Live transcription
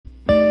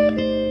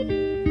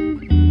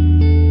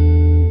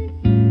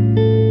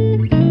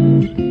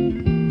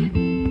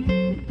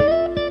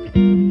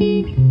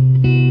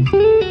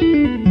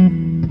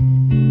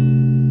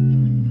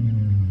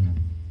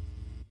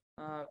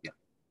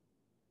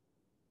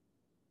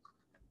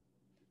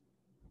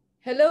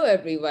Hello,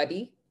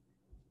 everybody.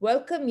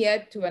 Welcome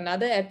yet to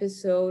another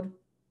episode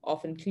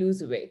of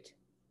Inclusivate,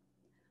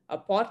 a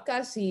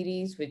podcast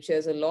series which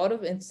shares a lot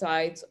of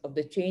insights of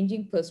the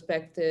changing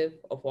perspective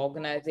of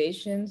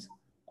organizations,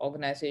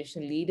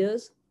 organization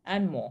leaders,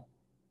 and more.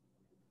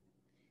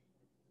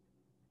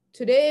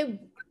 Today,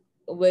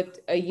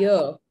 with a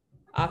year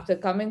after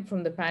coming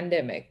from the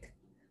pandemic,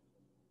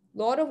 a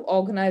lot of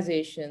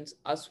organizations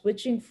are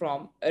switching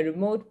from a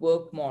remote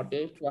work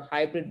model to a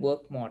hybrid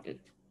work model.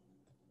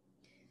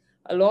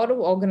 A lot of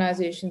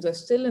organizations are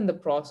still in the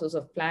process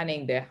of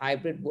planning their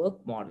hybrid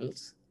work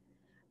models,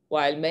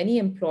 while many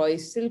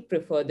employees still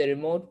prefer the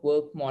remote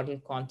work model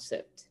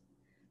concept.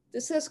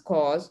 This has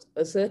caused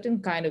a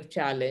certain kind of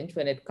challenge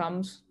when it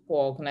comes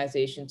for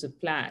organizations to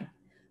plan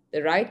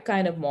the right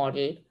kind of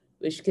model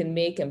which can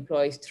make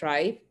employees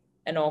thrive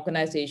and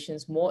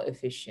organizations more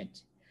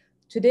efficient.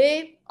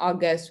 Today, our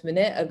guest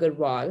Vinay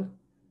Agarwal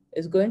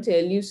is going to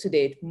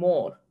elucidate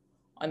more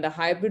on the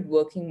hybrid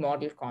working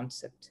model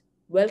concept.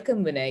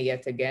 Welcome, Vinay,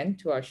 yet again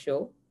to our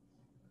show.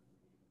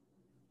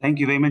 Thank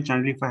you very much,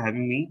 Chandri, for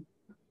having me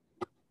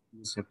in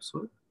this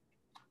episode.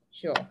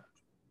 Sure.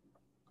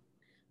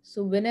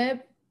 So,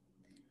 Vinay,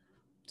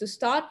 to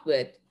start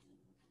with,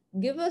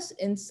 give us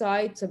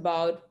insights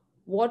about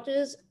what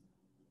is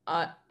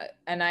uh,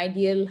 an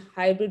ideal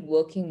hybrid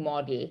working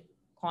model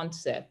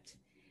concept,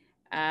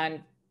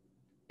 and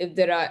if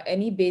there are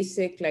any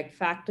basic like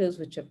factors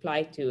which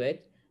apply to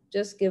it.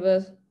 Just give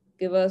us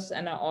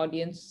and our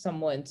audience some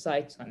more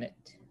insights on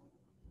it.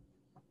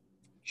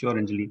 Sure,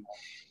 Anjali.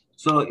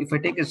 So, if I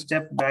take a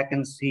step back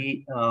and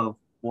see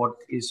what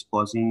is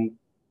causing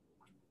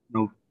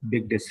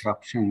big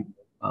disruption,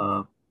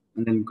 and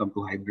then come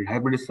to hybrid.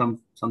 Hybrid is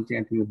something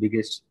I think the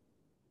biggest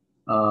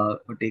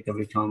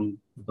takeaway from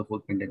the whole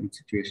pandemic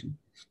situation.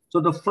 So,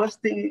 the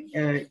first thing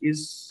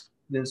is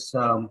this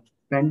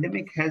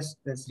pandemic has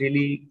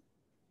really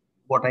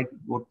what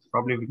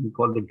probably we can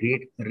call the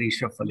great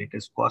reshuffle. It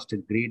has caused a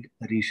great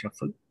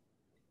reshuffle.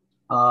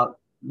 uh,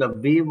 the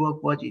way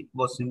work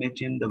was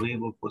imagined, the way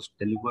work was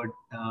delivered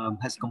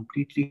has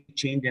completely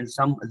changed, and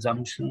some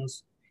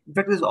assumptions. In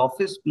fact, these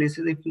office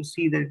places, if you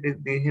see that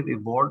they have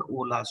evolved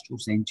over last 2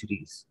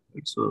 centuries.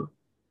 Right? So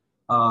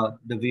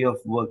the way of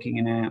working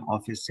in an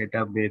office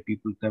setup where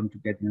people come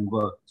together and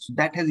work, so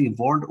that has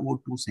evolved over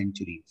 2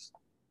 centuries.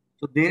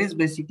 So there is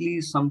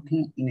basically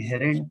something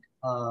inherent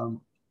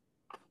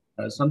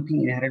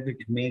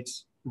which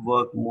makes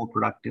work more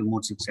productive,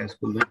 more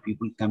successful when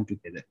people come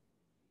together.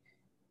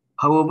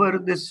 However,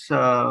 this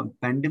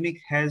pandemic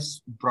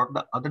has brought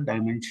the other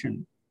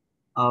dimension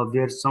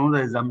where some of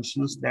the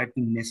assumptions that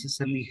we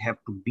necessarily have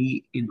to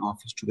be in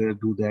office together,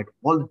 do that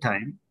all the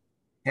time,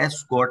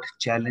 has got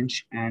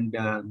challenged, and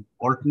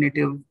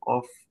alternative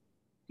of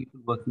people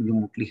working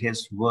remotely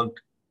has worked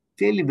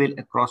fairly well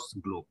across the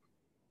globe.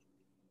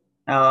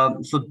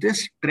 So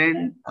this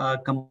trend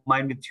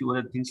combined with few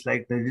other things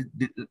like so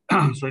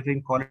if we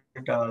can call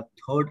it a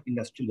third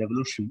industrial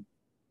revolution.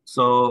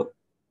 So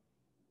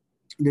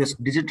this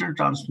digital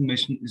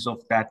transformation is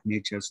of that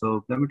nature.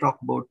 So when we talk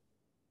about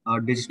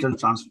digital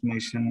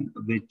transformation,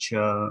 which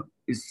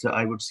is,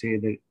 I would say,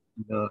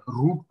 the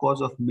root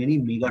cause of many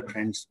mega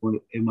trends will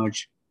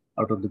emerge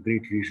out of the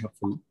great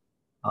reshuffle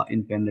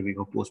in pandemic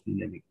or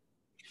post-pandemic.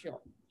 Sure.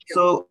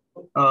 So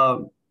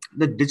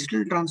the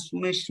digital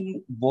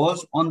transformation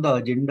was on the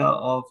agenda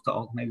of the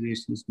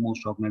organizations,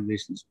 most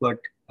organizations, but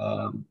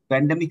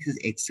pandemic has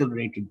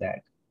accelerated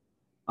that.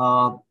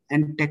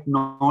 And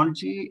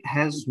technology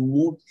has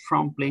moved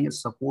from playing a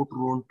support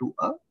role to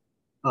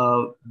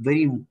a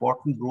very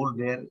important role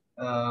where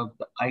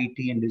the IT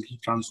and digital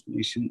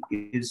transformation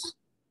is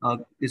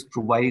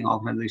providing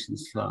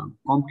organizations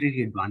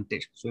competitive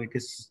advantage. So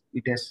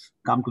it has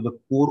come to the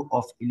core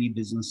of any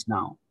business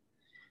now,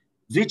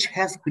 which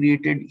has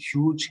created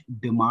huge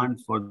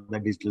demand for the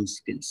digital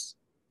skills,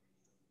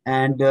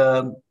 and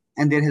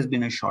and there has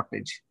been a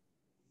shortage.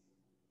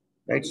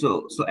 Right.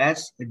 So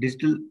as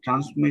digital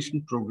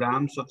transformation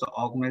programs of the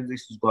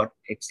organizations got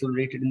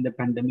accelerated in the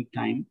pandemic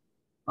time,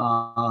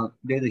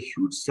 there's a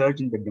huge surge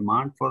in the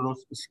demand for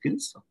those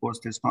skills. Of course,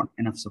 there's not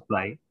enough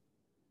supply.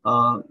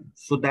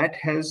 So that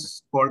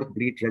has called a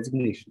great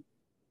resignation.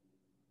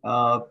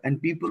 And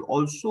people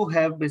also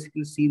have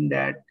basically seen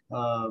that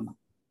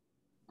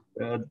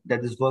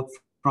that this work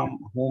from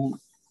home,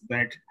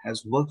 when it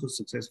has worked so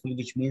successfully,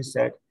 which means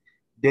that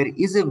there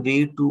is a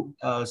way to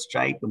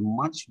strike a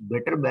much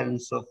better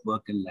balance of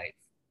work and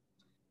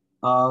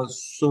life.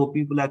 So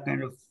people are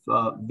kind of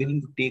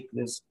willing to take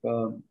risk,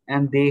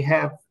 and they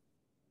have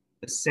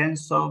a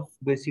sense of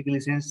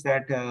basically sense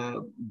that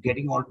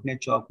getting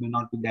alternate job may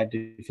not be that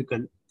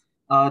difficult.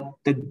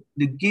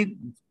 The gig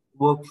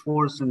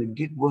workforce and the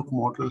gig work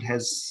model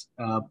has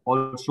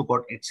also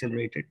got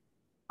accelerated.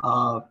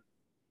 Uh,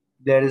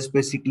 there is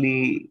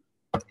basically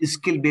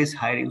skill-based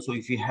hiring. So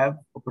if you have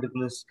a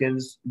particular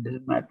skills, it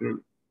doesn't matter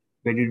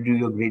whether you do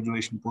your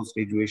graduation,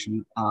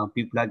 post-graduation,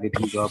 people are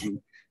getting jobs.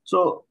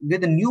 So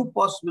with the new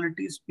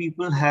possibilities,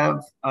 people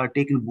have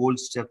taken bold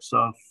steps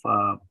of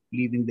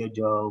leaving their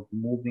job,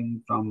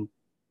 moving from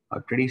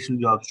traditional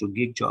jobs to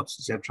gig jobs,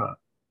 etc.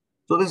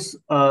 So this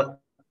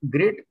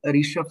great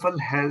reshuffle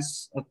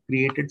has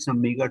created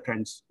some mega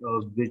trends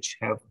which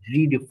have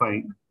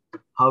redefined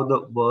how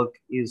the work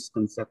is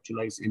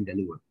conceptualized and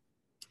delivered.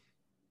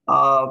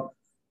 Uh,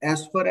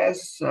 as far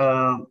as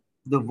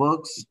the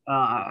works,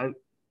 I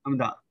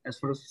mean, as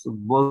far as the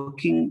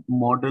working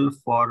model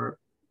for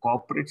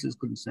corporates is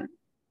concerned,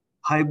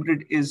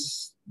 hybrid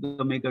is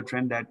the mega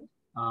trend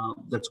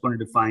that's going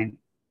to define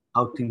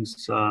how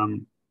things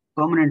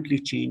permanently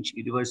change,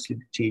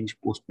 irreversibly change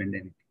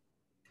post-pandemic.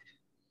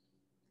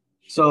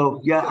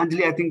 So yeah,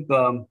 Anjali, I think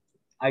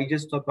I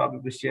just thought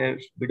probably to share a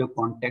bit of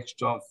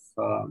context of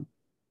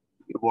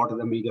what are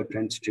the mega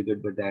trends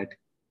triggered by that,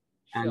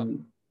 Sure.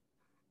 and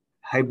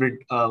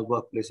hybrid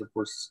workplace, of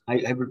course,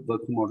 hybrid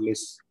working model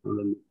is one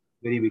of the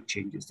very big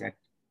changes that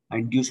are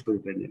induced by the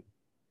pandemic.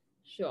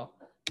 Sure.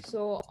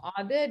 So,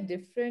 are there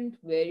different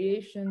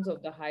variations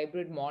of the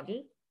hybrid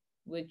model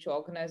which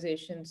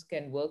organizations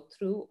can work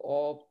through,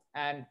 or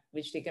and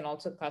which they can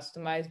also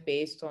customize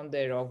based on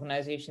their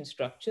organization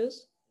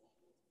structures?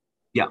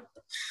 Yeah.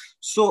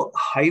 So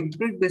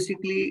hybrid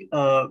basically,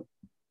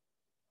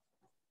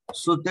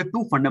 so there are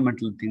two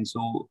fundamental things.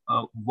 So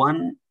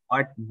one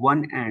at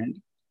one end,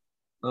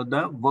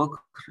 the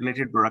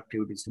work-related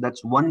productivity. So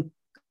that's one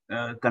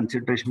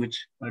consideration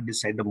which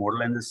decide the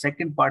model. And the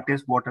second part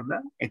is what are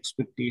the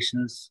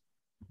expectations,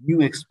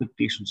 new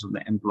expectations of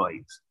the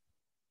employees.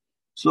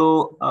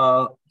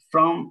 So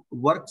from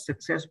work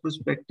success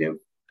perspective,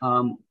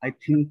 I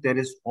think there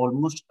is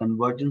almost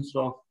convergence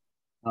of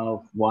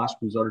vast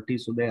majority.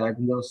 So there, I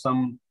think there was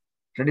some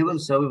credible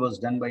survey was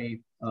done by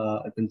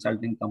a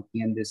consulting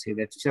company, and they say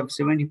that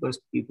 70%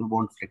 people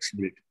want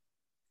flexibility.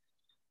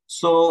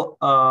 So,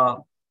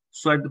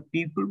 so at the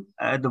people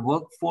at the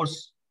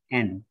workforce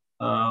end,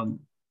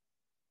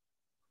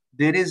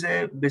 there is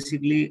a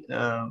basically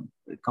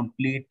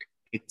complete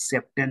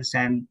acceptance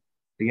and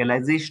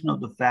realization of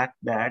the fact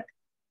that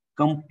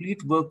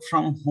complete work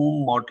from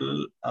home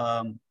model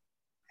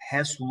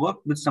has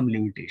worked with some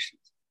limitations.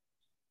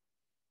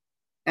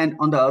 And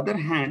on the other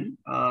hand,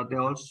 they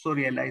also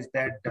realize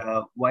that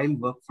while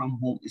work from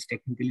home is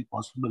technically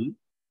possible,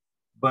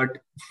 but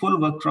full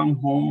work from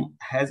home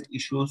has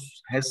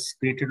issues, has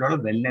created a lot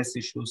of wellness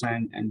issues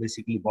and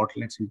basically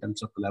bottlenecks in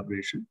terms of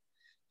collaboration.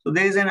 So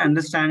there is an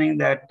understanding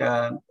that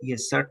a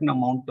certain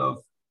amount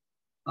of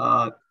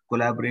uh,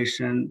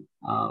 collaboration,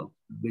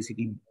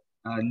 basically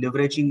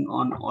leveraging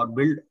on or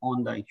build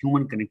on the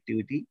human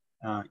connectivity,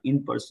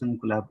 in-person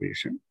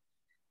collaboration.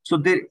 So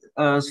there,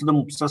 so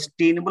the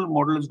sustainable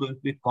model is going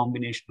to be a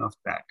combination of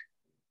that.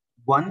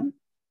 One,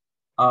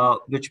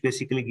 which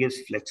basically gives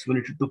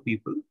flexibility to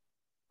people,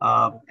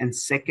 and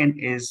second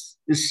is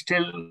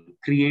still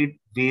create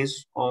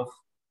ways of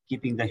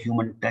keeping the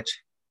human touch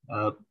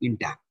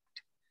intact.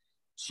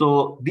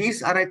 So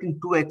these are, I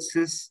think, two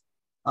axes,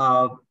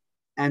 uh,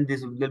 and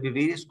there'll be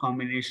various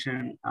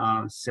combination,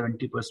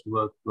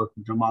 70%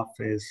 working from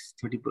office,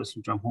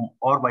 30% from home,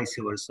 or vice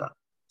versa.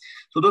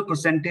 So those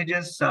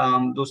percentages,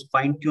 those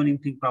fine tuning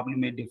thing probably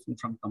may differ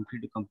from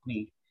company to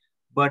company,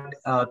 but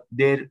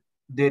there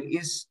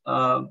is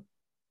a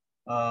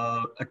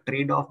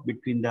trade off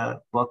between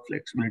the work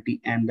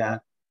flexibility and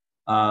the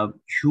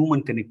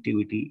human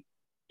connectivity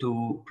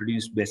to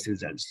produce best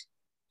results.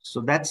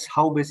 So that's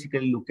how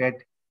basically look at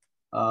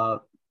uh,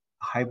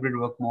 hybrid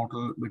work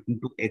model between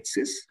two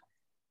axes.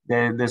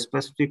 The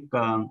specific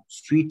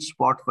sweet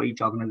spot for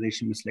each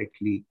organization is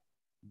likely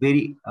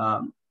very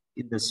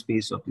in the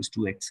space of these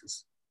two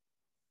axes.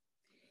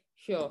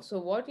 Sure. So,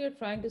 what you're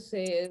trying to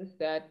say is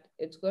that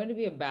it's going to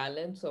be a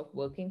balance of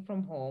working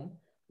from home,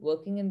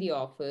 working in the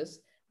office.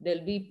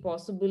 There'll be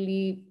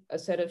possibly a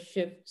set of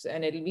shifts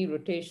and it'll be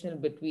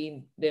rotational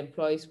between the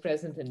employees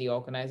present in the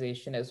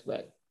organization as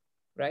well,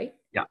 right?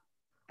 Yeah,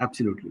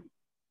 absolutely.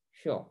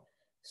 Sure.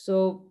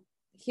 So,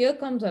 here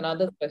comes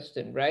another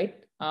question,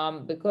 right?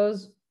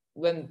 Because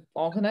when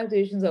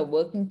organizations are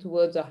working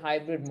towards a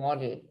hybrid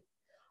model,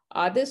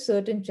 are there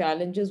certain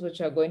challenges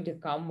which are going to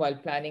come while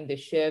planning the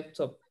shifts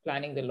or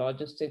planning the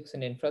logistics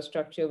and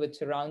infrastructure which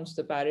surrounds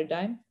the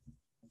paradigm?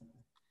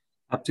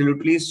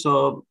 Absolutely.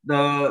 So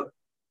the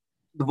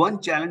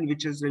one challenge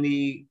which has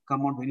really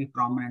come out very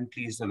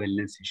prominently is the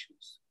wellness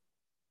issues.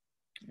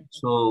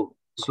 So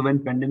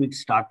when pandemic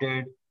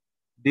started,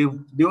 they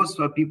there was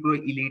people were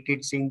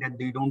elated saying that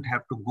they don't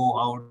have to go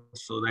out,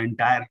 so the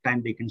entire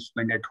time they can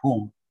spend at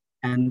home,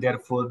 and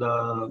therefore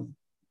the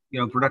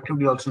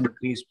productivity also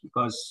increased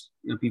because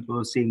people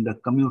were saying the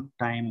commute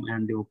time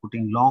and they were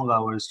putting long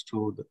hours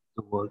to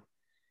the work.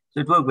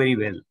 So it worked very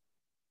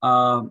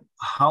well.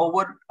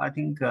 However, I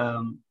think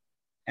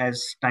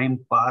as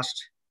time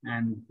passed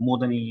and more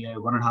than a year,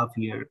 1.5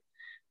 year,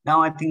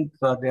 now I think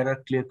there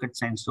are clear-cut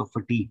signs of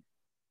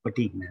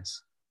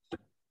fatigueness.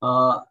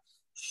 Uh,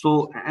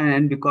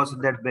 and because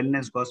of that,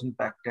 wellness got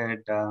impacted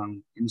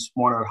in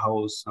smaller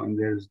house. I mean,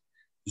 there's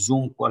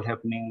Zoom call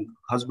happening.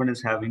 Husband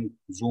is having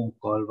Zoom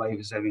call. Wife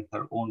is having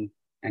her own,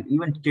 and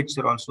even kids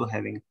are also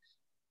having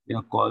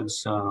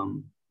calls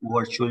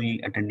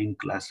virtually attending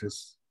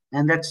classes.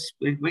 And that's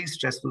a very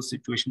stressful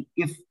situation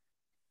if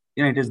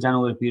it is done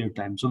over a period of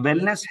time. So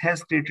wellness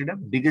has created a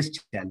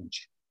biggest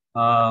challenge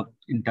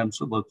in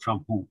terms of work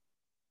from home.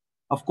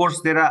 Of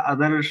course, there are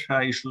other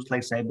issues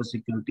like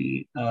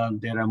cybersecurity.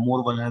 There are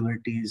more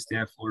vulnerabilities,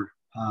 therefore,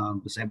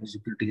 the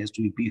cybersecurity has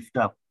to be beefed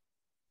up.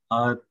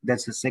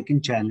 That's the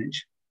second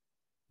challenge.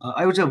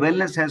 I would say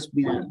wellness has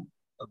been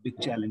a big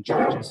challenge,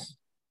 which is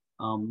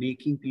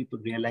making people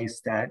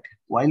realize that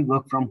while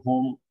work from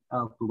home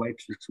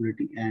provides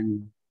flexibility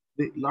and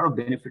a lot of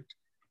benefit,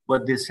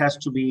 but this has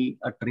to be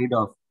a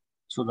trade-off.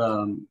 So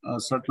the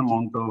certain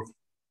amount of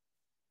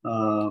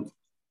uh,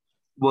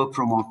 work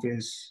from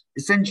office,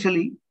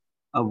 essentially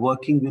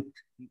working with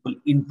people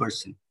in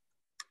person.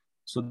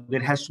 So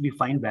there has to be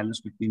fine balance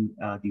between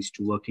these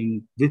two,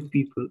 working with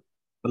people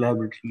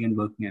collaboratively and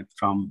working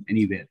from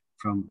anywhere,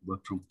 from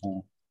work from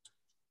home,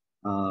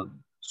 uh,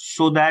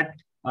 so that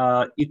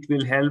it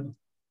will help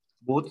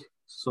both.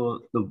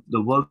 So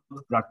the work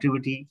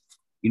productivity,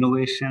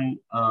 innovation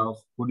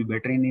would be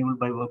better enabled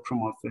by work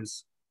from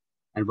office,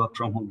 and work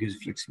from home gives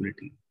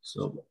flexibility.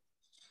 So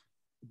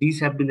these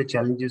have been the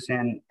challenges,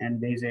 and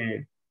there is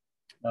a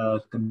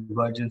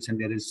convergence, and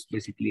there is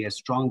basically a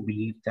strong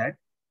belief that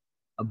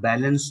a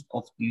balance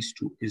of these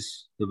two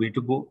is the way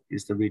to go,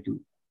 is the way to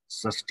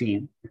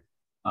sustain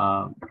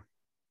uh,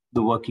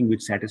 the working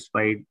which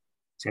satisfy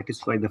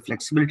the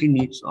flexibility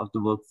needs of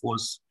the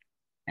workforce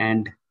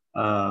and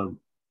uh,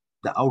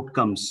 the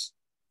outcomes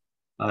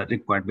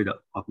required by the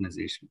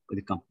organization, by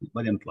the company,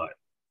 by the employer.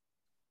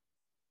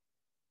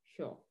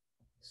 Sure.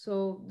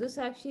 So this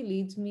actually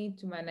leads me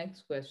to my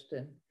next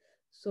question.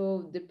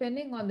 So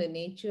depending on the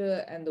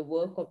nature and the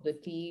work of the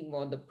team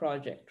or the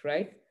project,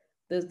 right?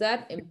 Does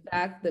that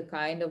impact the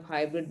kind of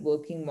hybrid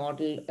working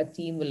model a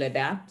team will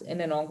adapt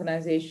in an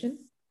organization?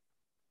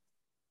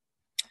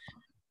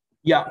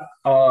 Yeah.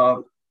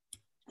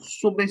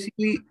 So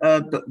basically,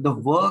 the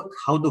work,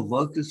 how the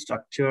work is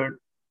structured,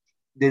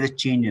 there's a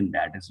change in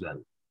that as well.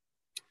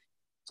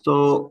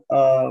 So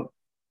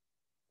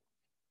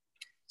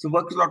so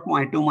work is a lot more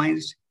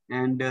itemized,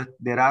 and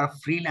there are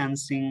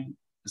freelancing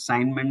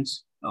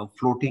assignments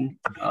floating,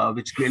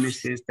 which clearly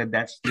says that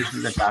this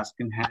is the task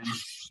in hand.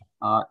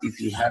 If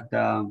you have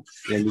the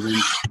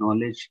relevant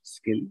knowledge,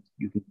 skill,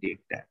 you can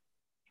take that.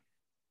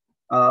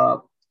 Uh,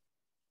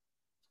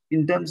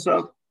 in terms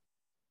of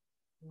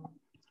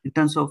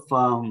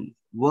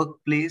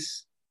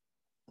workplace,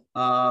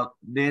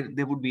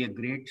 there would be a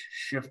great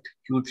shift,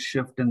 huge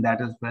shift in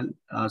that as well.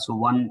 So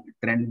one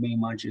trend may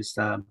emerge is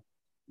the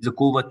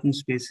co-working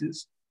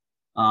spaces,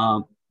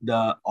 uh,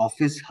 the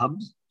office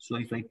hubs. So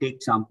if I take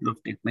example of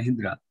Tech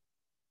Mahindra,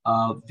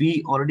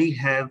 we already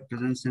have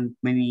presence in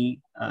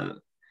many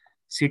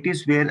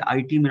cities where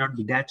IT may not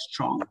be that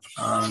strong.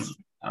 Uh,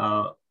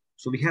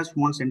 so we have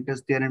small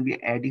centers there, and we're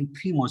adding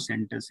 3 more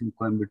centers in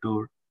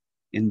Coimbatore,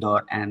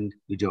 Indore, and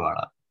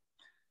Vijayawada.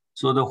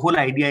 So the whole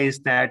idea is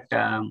that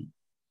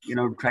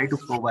try to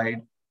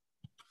provide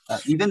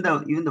even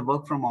the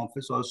work from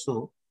office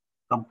also.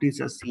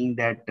 Companies are seeing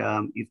that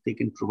if they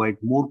can provide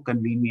more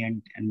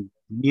convenient and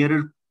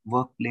nearer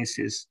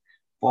workplaces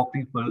for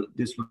people,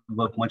 this would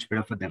work much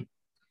better for them.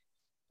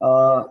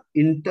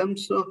 In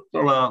terms of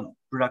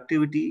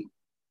productivity,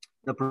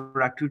 the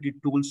productivity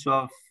tools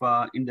of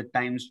in the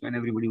times when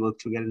everybody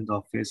works together in the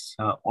office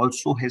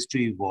also has to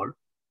evolve.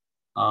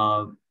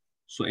 Uh,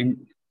 so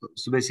in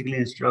so basically,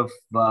 instead of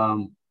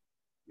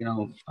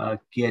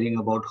caring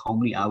about how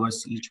many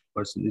hours each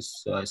person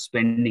is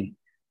spending,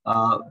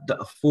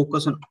 the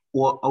focus on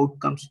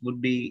outcomes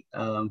would be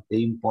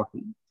very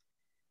important.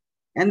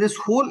 And this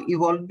whole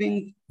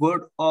evolving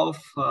word of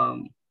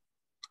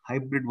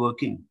hybrid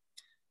working,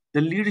 the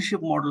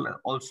leadership model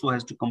also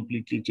has to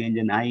completely change.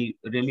 And I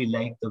really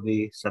like the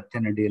way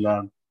Satya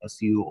Nadella, a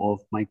CEO of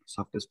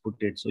Microsoft, has put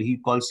it. So he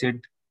calls it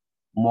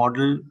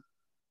model,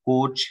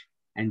 coach,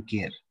 and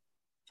care.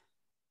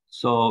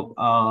 So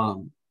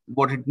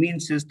what it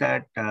means is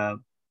that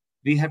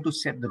we have to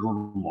set the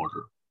role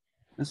model.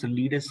 So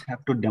leaders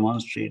have to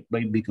demonstrate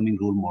by becoming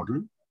role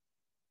model.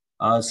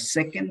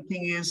 Second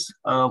thing is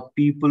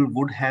people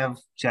would have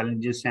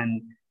challenges,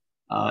 and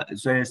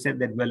so I said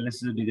that wellness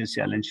is the biggest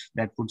challenge.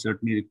 That would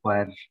certainly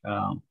require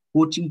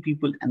coaching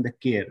people and the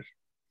care.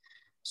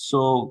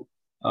 So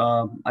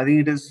I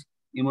think it has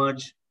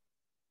emerged.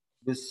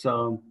 This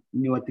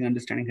new, I think,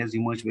 understanding has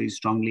emerged very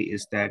strongly.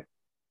 Is that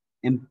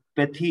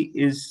empathy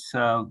is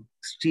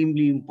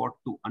extremely important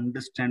to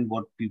understand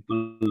what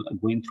people are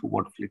going through,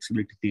 what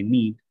flexibility they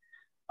need,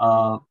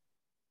 uh,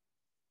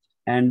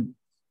 and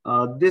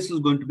this is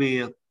going to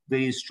be a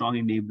very strong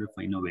enabler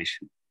for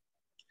innovation.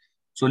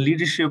 So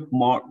leadership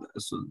more,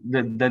 so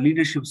the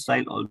leadership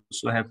style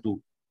also have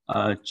to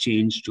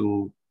change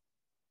to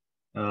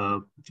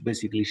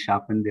basically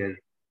sharpen their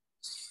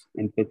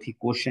empathy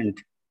quotient.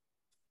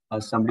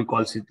 Somebody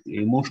calls it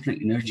emotional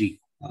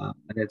energy.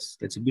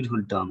 That's a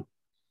beautiful term.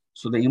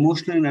 So the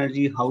emotional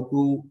energy, how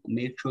to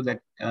make sure that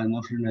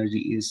emotional energy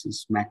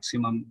is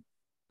maximum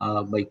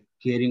by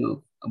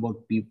caring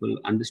about people,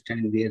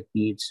 understanding their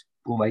needs,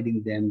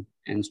 providing them,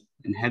 and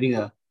having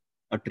a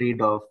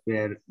trade-off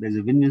where there's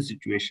a win-win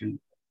situation.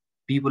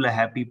 People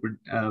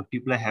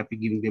are happy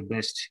giving their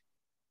best.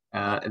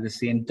 At the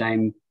same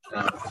time,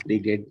 they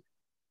get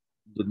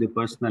the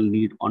personal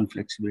need on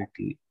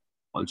flexibility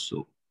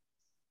also.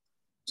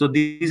 So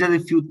these are the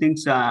few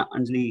things,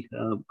 Anjali,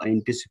 I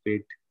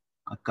anticipate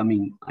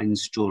coming in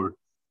store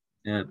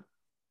uh,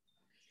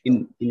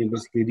 in a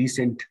basically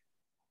recent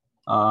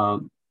uh,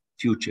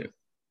 future.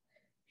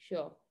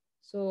 Sure.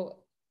 So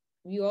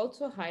we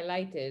also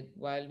highlighted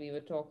while we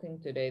were talking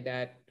today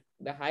that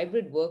the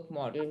hybrid work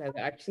model has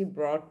actually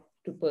brought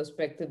to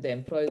perspective the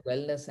employee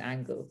wellness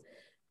angle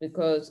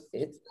because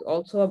it's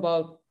also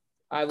about,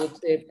 I would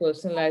say,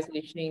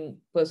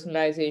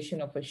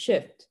 personalization of a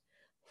shift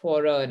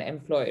for an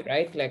employee,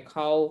 right? Like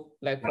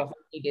like for how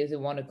many days they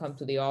want to come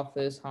to the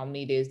office, how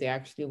many days they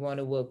actually want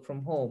to work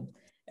from home,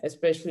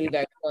 especially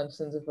like for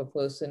instance if a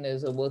person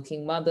is a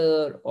working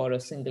mother or a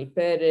single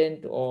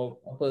parent or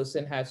a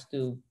person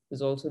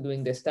is also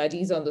doing their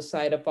studies on the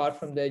side apart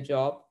from their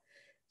job.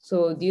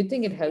 So do you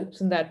think it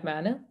helps in that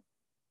manner?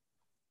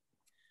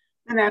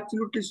 And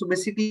absolutely. So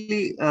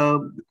basically,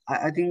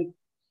 I think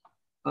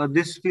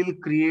this will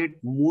create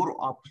more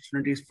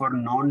opportunities for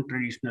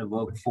non-traditional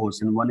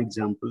workforce. And one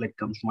example that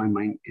comes to my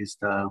mind is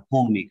the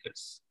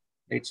homemakers,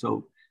 right?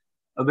 So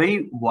a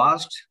very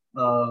vast,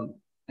 I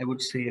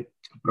would say,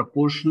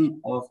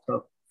 proportion of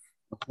the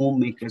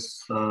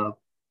homemakers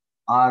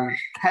are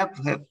have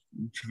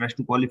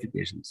professional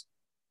qualifications.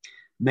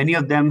 Many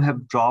of them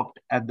have dropped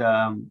at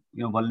the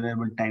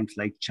vulnerable times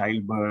like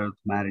childbirth,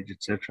 marriage,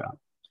 etc.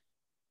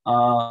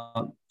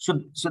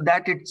 So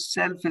that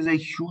itself is a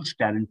huge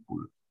talent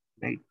pool,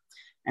 right?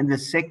 And the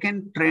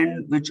second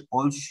trend, which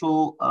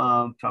also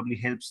probably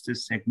helps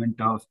this segment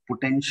of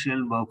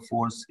potential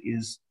workforce,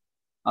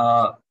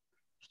 uh,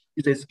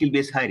 is a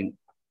skill-based hiring,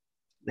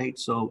 right?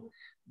 So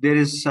there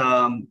is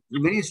a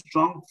very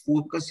strong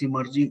focus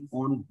emerging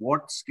on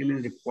what skill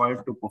is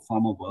required to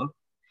perform a work,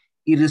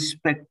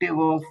 irrespective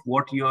of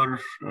what your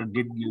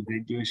did your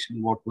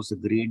graduation, what was the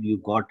grade you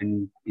got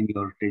in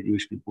your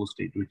graduation, post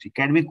graduation,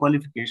 academic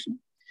qualification.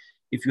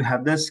 If you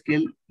have the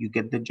skill, you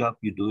get the job,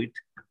 you do it.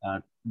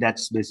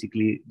 That's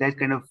basically that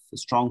kind of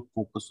strong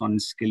focus on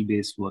skill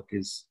based work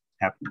is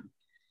happening.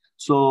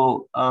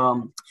 So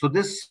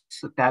this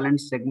talent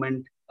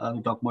segment,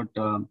 we talk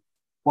about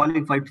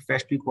qualified,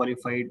 professionally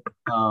qualified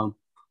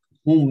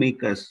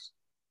homemakers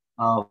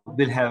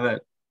will have a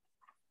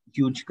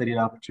huge career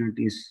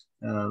opportunities,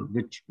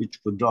 which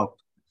were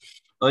dropped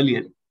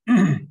earlier.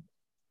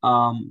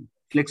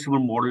 Flexible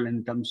model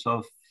in terms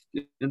of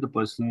the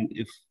person,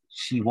 if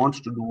she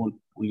wants to do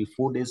only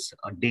 4 days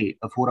a day,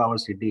 4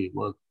 hours a day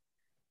work,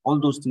 all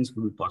those things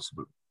will be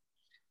possible.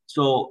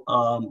 So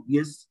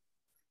yes,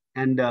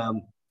 and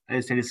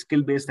as I said,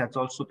 skill based. That's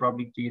also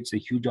probably creates a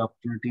huge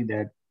opportunity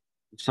that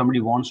if somebody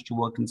wants to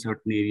work in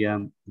certain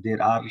area,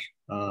 there are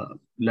uh,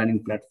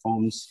 learning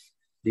platforms.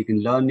 They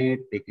can learn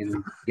it. They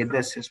can get the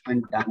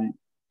assessment done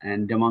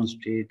and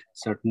demonstrate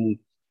certain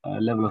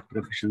level of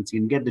proficiency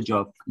and get the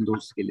job in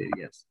those skill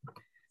areas.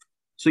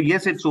 So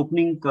yes, it's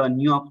opening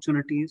new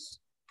opportunities.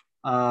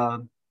 Uh,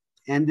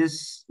 and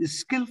this is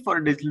skill for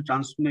digital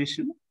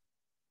transformation.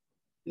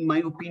 In my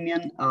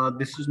opinion,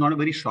 this is not a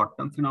very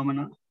short-term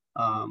phenomenon,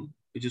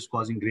 which is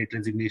causing great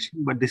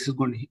resignation. But this is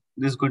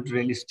going to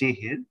really stay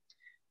here.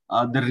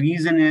 The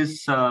reason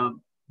is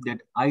that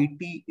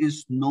IT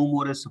is no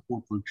more a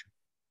support function.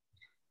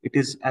 It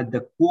is at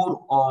the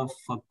core of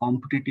a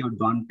competitive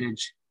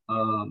advantage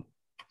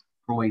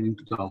providing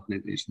to the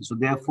organization. So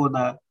therefore,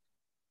 the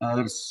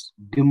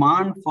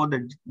demand for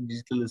the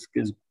digital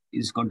skills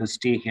is going to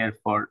stay here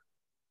for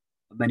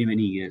many,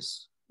 many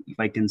years. If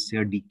I can say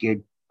a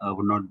decade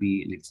would not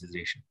be an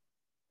exaggeration.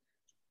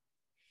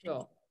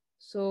 Sure.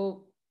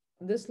 So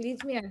this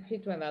leads me actually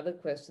to another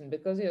question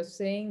because you're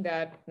saying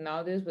that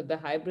nowadays with the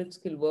hybrid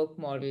skill work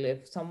model,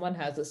 if someone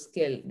has a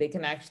skill, they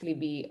can actually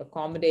be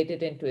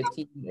accommodated into a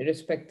team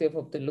irrespective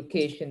of the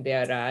location they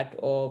are at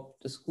or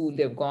the school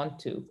they've gone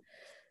to.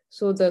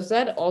 So does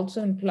that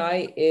also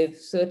imply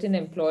if certain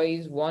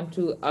employees want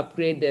to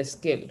upgrade their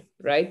skill,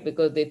 right?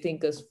 Because they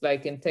think it's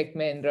like in Tech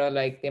Mahindra,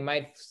 like they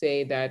might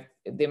say that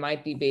they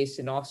might be based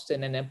in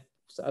Austin and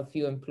a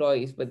few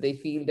employees, but they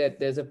feel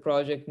that there's a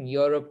project in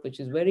Europe which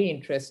is very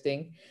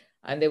interesting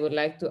and they would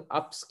like to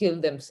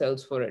upskill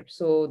themselves for it.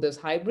 So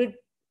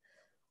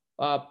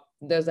uh,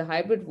 does the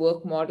hybrid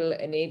work model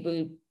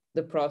enable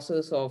the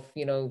process of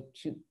getting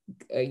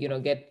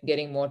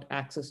more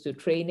access to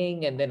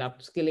training and then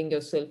upskilling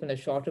yourself in a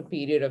shorter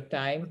period of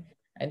time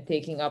and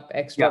taking up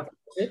extra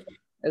Yeah, credit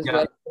as well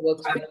yeah, as the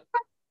workspace?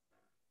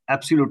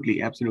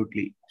 absolutely,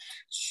 absolutely.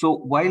 So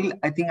while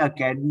I think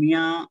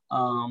academia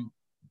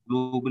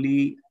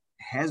globally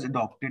has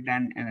adopted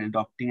and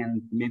adopting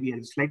and maybe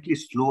a slightly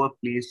slower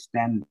pace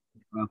than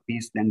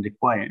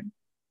required,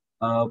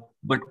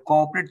 but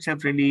corporates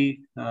have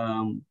really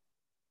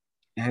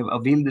have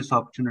availed this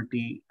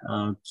opportunity.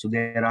 So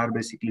there are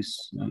basically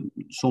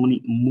so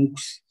many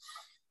MOOCs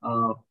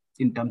uh,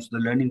 in terms of the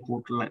learning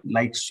portal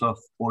likes of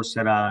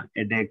Coursera,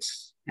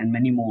 edX, and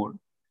many more.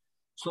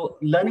 So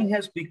learning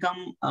has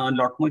become a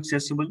lot more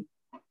accessible.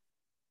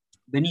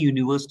 Many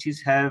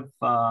universities have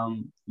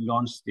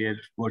launched their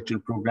virtual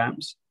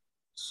programs.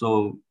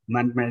 So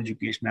management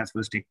education as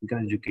well as technical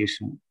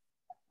education.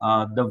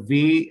 The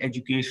way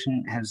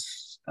education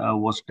has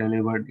was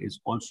delivered is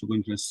also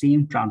going through the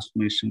same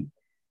transformation,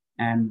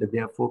 and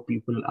therefore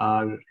people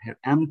are have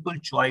ample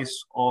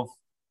choice of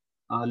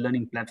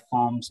learning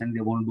platforms, and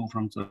they want to do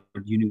from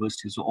certain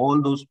universities. So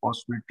all those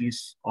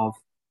possibilities of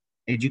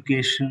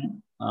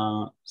education,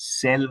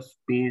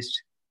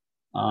 self-paced,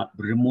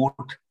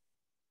 remote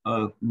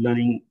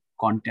learning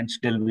content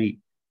delivery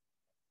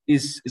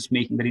is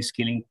making very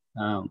scaling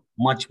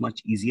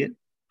much easier,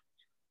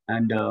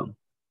 and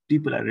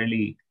people are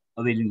really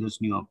availing those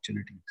new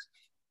opportunities.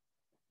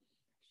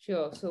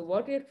 Sure. So,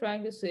 what you're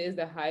trying to say is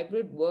the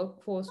hybrid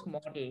workforce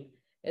model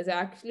is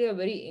actually a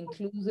very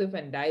inclusive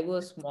and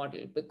diverse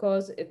model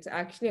because it's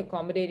actually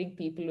accommodating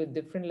people with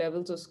different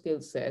levels of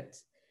skill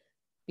sets,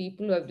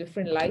 people who have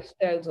different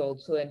lifestyles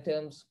also in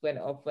terms when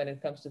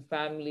it comes to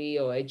family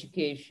or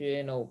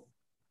education or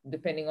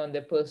depending on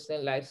their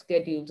personal life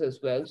schedules as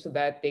well, so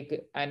that they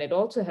could, and it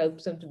also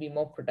helps them to be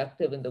more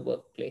productive in the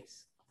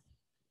workplace.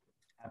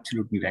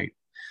 Absolutely right.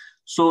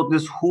 So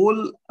this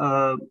whole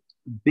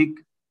big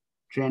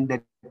trend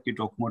that you're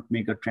talking about,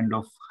 mega trend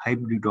of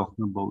hybrid you're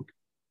talking about,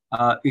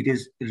 it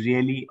is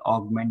really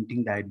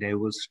augmenting that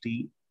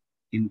diversity,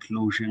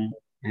 inclusion,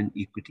 and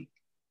equity.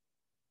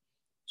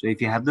 So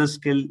if you have the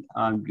skill,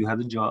 you have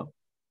the job.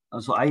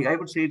 So I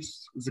would say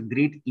it's a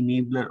great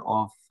enabler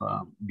of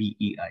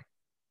DEI.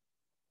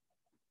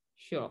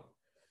 Sure.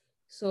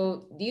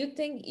 So, do you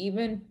think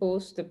even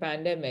post the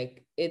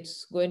pandemic,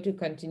 it's going to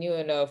continue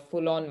in a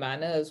full on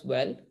manner as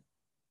well?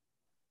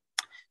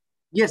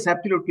 Yes,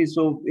 absolutely.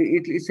 So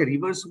it's a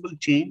reversible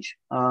change.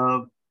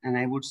 And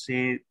I would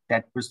say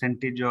that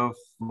percentage of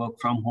work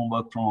from home,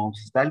 work from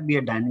office, that'll be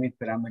a dynamic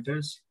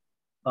parameters.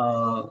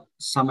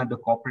 Some at the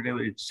corporate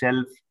level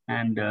itself,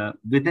 and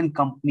within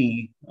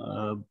company,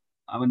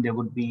 I mean, there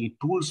would be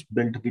tools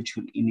built which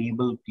will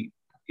enable people,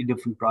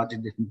 different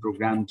projects, different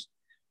programs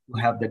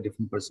to have that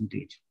different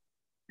percentage.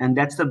 And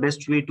that's the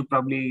best way to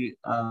probably,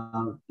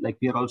 like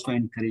we are also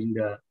encouraging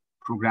the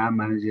program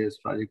managers,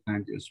 project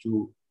managers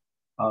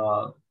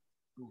uh,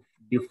 to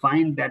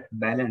define that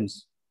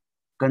balance,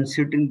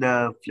 considering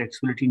the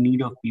flexibility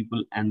need of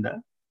people and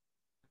the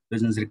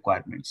business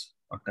requirements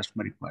or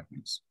customer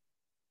requirements.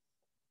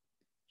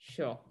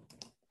 Sure.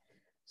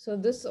 So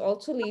this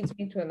also leads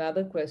me to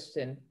another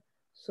question.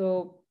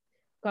 So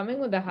coming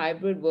with the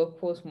hybrid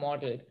workforce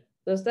model,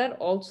 does that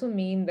also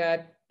mean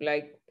that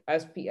like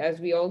as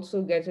we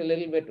also get a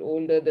little bit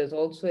older, there's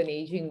also an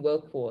aging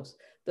workforce.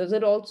 Does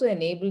it also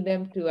enable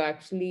them to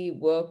actually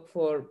work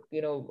for,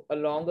 a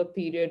longer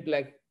period,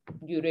 like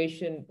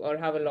duration, or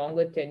have a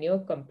longer tenure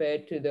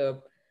compared to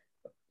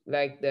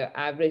the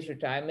average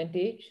retirement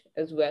age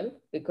as well,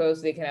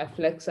 because they can have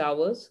flex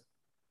hours?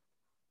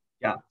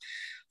 Yeah,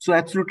 so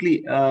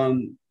absolutely.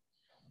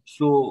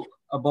 So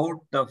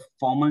about the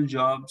formal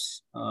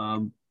jobs,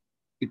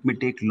 it may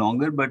take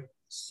longer, but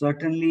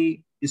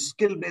certainly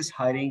skill-based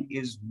hiring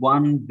is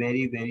one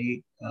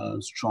very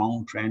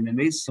strong trend and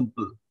very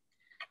simple.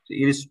 So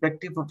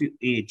irrespective of your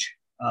age,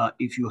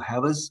 if you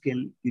have a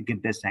skill, you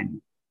get the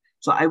assignment.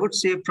 So I would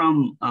say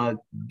from a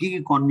gig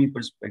economy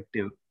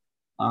perspective,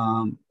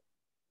 um,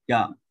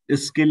 yeah, the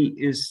skill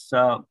is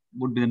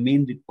would be the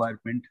main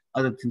requirement.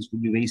 Other things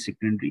would be very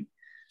secondary.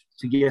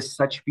 So yes,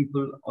 such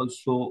people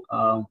also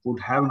would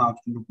have an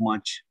option to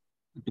much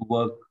to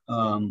work,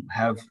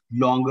 have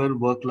longer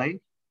work life,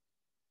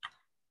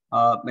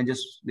 and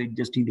they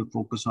just need to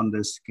focus on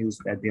the skills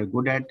that they are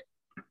good at,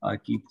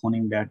 keep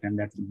honing that, and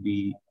that would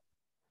be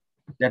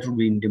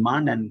in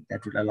demand, and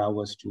that would allow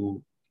us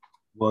to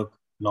work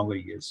longer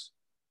years.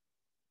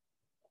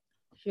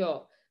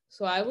 Sure.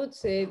 So I would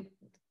say,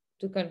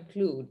 to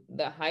conclude,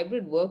 the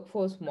hybrid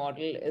workforce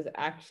model is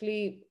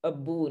actually a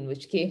boon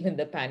which came in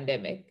the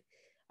pandemic.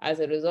 As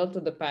a result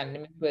of the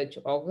pandemic, which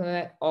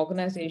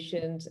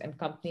organizations and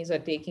companies are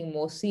taking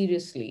more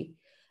seriously.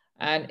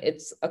 And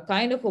it's a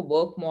kind of a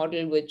work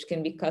model which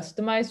can be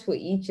customized for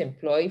each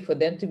employee for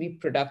them to be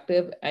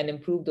productive and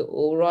improve the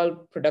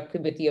overall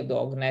productivity of the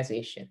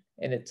organization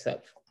in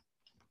itself.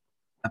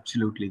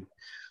 Absolutely.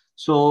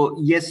 So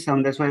yes,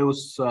 that's why I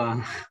was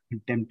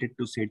tempted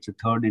to say it's a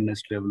third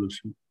industrial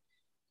revolution,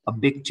 a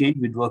big change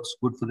which works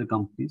good for the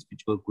companies,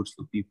 which works good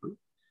for people.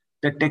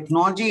 The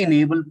technology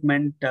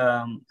enablement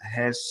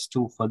has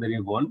to further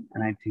evolve,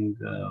 and I think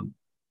uh,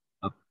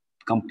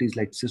 companies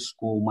like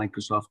Cisco,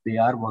 Microsoft, they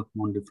are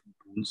working on different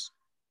tools.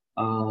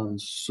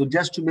 So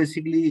just to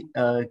basically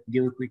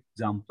give a quick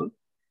example.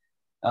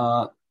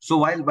 So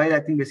while I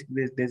think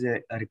basically there's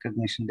a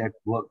recognition that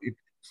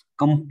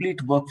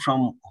complete work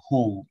from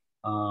home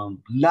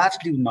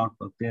largely will not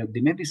work. There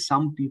may be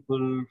some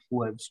people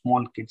who have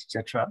small kids,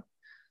 etc.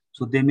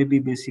 So they may be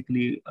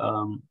basically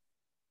uh,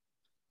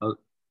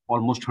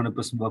 almost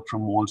 100% work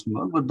from home,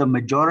 but the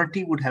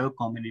majority would have a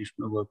combination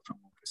of work from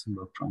office and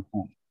work from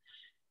home.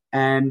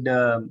 And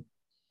uh,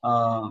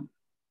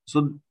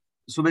 so,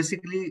 so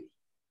basically,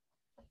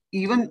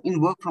 even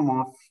in work from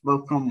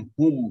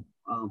home,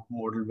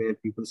 model where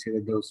people say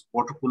that those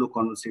water polo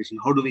conversation,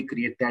 how do we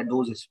create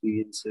those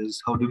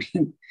experiences? How do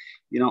we,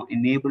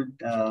 enable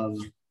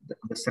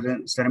the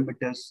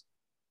serendipitous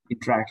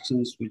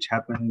interactions which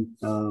happen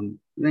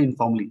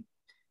informally.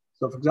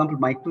 So, for example,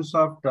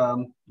 Microsoft,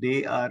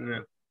 they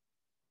are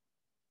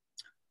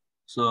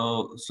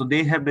so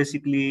they have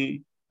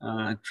basically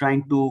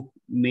trying to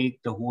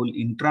make the whole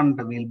intranet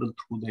available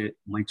through the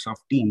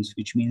Microsoft Teams,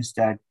 which means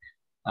that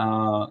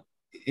uh,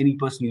 any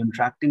person you're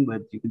interacting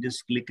with, you can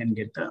just click and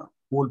get the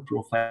whole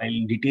profile,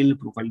 detailed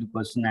profile of the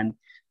person, and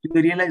you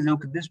may realize,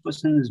 okay, this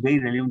person is very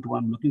relevant to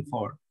what I'm looking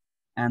for,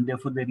 and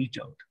therefore they reach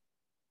out.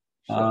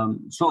 Sure.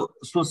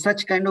 So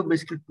such kind of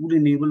basically tool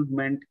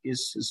enablement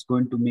is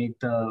going to make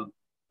the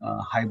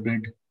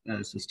hybrid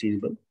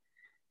sustainable.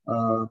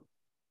 Uh,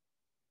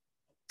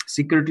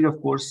 Security, of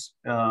course,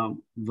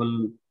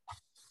 will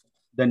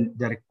then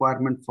the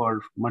requirement for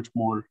much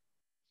more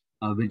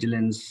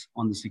vigilance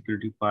on the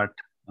security part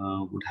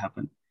would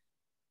happen.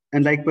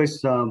 And likewise,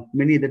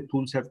 many other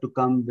tools have to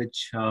come,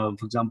 which, for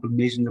example,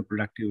 measuring the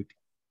productivity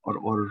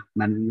or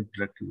managing the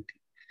productivity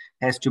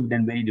has to be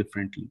done very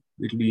differently.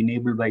 It will be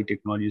enabled by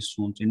technology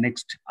soon. So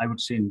next, I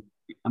would say,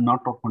 I'm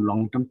not talking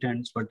long-term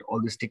trends, but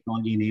all this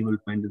technology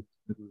enablement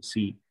we will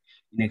see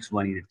next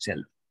 1 year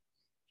itself.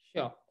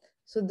 Sure.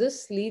 So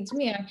this leads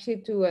me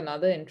actually to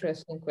another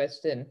interesting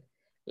question.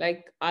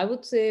 Like I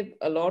would say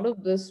a lot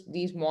of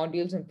these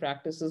modules and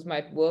practices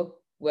might work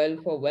well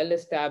for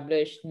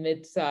well-established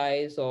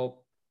mid-size or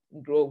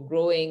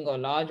growing or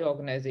large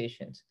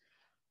organizations.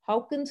 How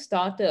can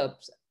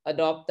startups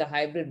adopt the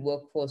hybrid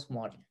workforce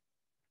model?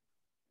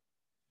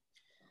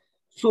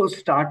 So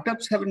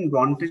startups have an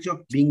advantage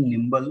of being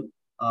nimble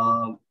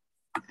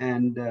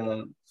and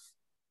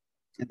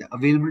the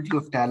availability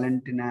of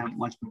talent in a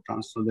much more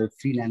transfer. The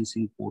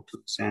freelancing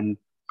portals and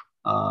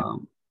uh,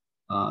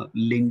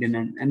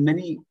 LinkedIn and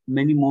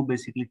many more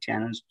basically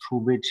channels through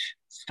which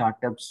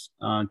startups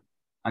are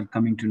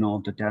coming to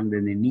know the talent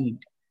that they need,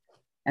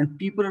 and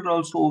people are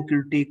also okay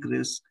to take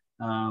risk.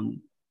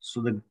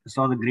 So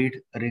some of the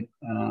great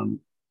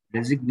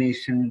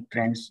resignation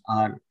trends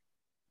are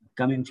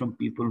coming from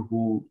people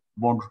who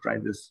want to try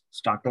this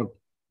startup,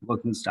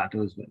 working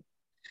startup as well.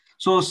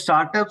 So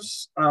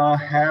startups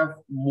have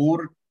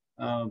more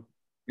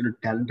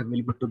talent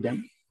available to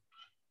them,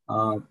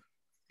 uh,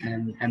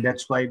 and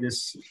that's why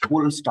this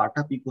whole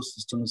startup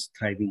ecosystem is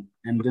thriving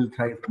and will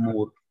thrive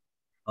more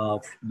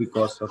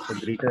because of the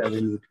greater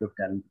availability of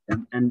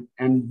talent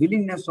and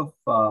willingness of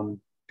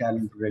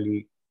talent to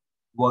really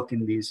work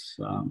in these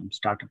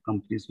startup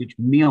companies, which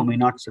may or may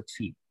not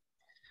succeed.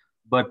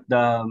 But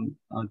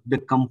the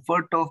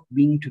comfort of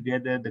being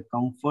together, the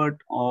comfort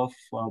of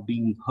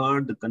being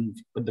heard,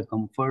 the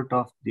comfort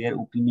of their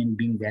opinion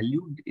being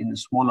valued in a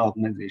small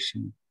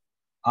organization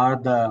are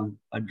the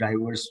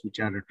drivers which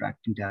are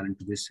attracting talent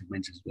to these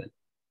segments as well.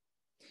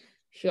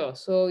 Sure.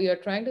 So you're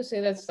trying to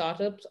say that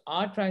startups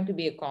are trying to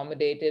be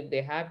accommodative.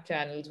 They have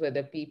channels where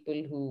there are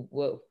people who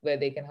work, where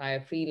they can hire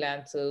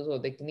freelancers, or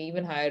they can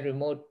even hire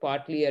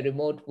partly a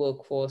remote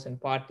workforce and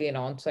partly an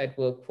on-site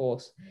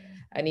workforce,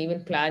 and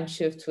even plan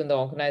shifts when the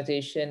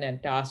organization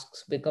and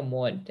tasks become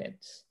more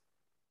intense.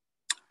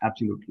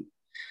 Absolutely.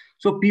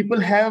 So people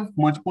have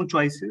much more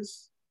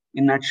choices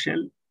in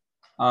nutshell,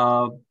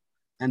 uh,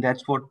 and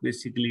that's what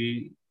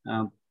basically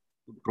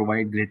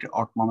provide greater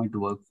autonomy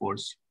to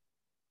workforce.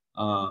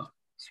 Uh,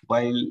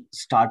 while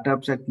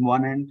startups at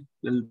one end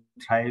will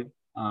thrive,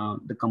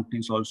 the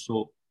companies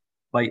also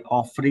by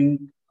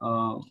offering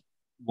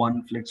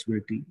one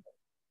flexibility,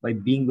 by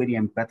being very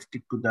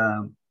empathetic to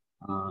the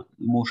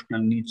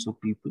emotional needs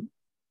of people.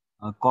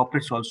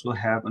 Corporates also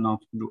have an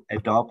option to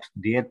adopt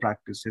their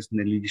practices and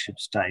their leadership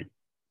style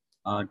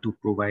to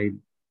provide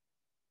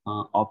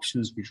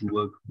options which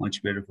work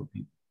much better for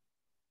people.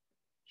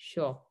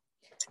 Sure.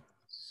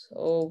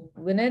 So,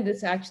 Vinay,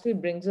 this actually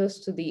brings us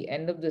to the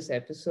end of this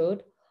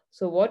episode.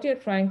 So, what you're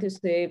trying to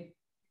say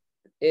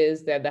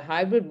is that the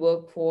hybrid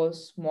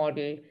workforce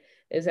model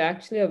is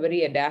actually a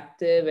very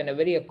adaptive and a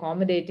very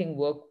accommodating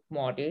work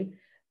model.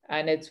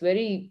 And it's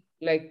very,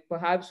 like,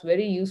 perhaps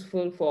very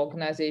useful for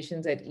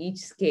organizations at each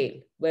scale,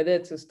 whether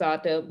it's a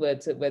startup,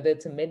 whether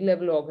it's a mid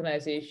level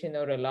organization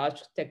or a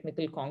large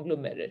technical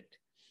conglomerate.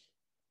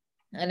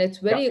 And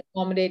it's Yeah, very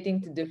accommodating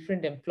to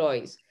different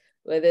employees,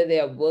 whether they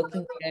are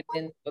working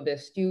tenants or they're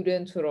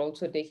students who are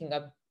also taking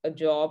up a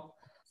job,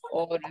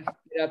 or if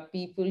there are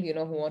people who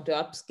want to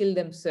upskill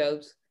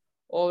themselves,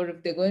 or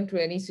if they're going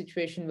through any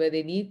situation where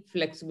they need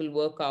flexible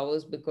work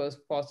hours because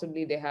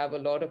possibly they have a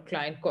lot of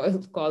client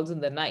calls in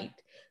the night.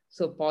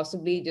 So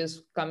possibly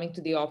just coming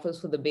to the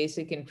office for the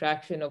basic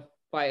interaction of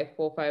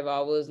 4 5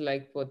 hours,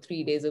 like for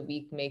 3 days a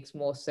week, makes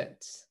more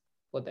sense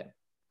for them.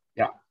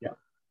 yeah, yeah.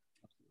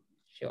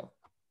 Sure.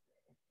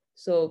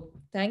 So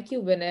thank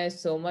you, Vinay,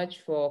 so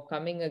much for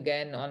coming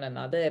again on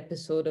another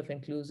episode of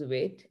Inclusive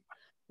 8.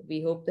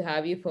 We hope to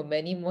have you for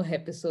many more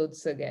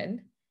episodes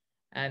again.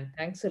 And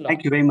thanks a Thank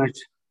lot. you very much.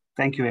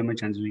 Thank you very much,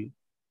 Anjali.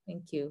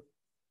 Thank you.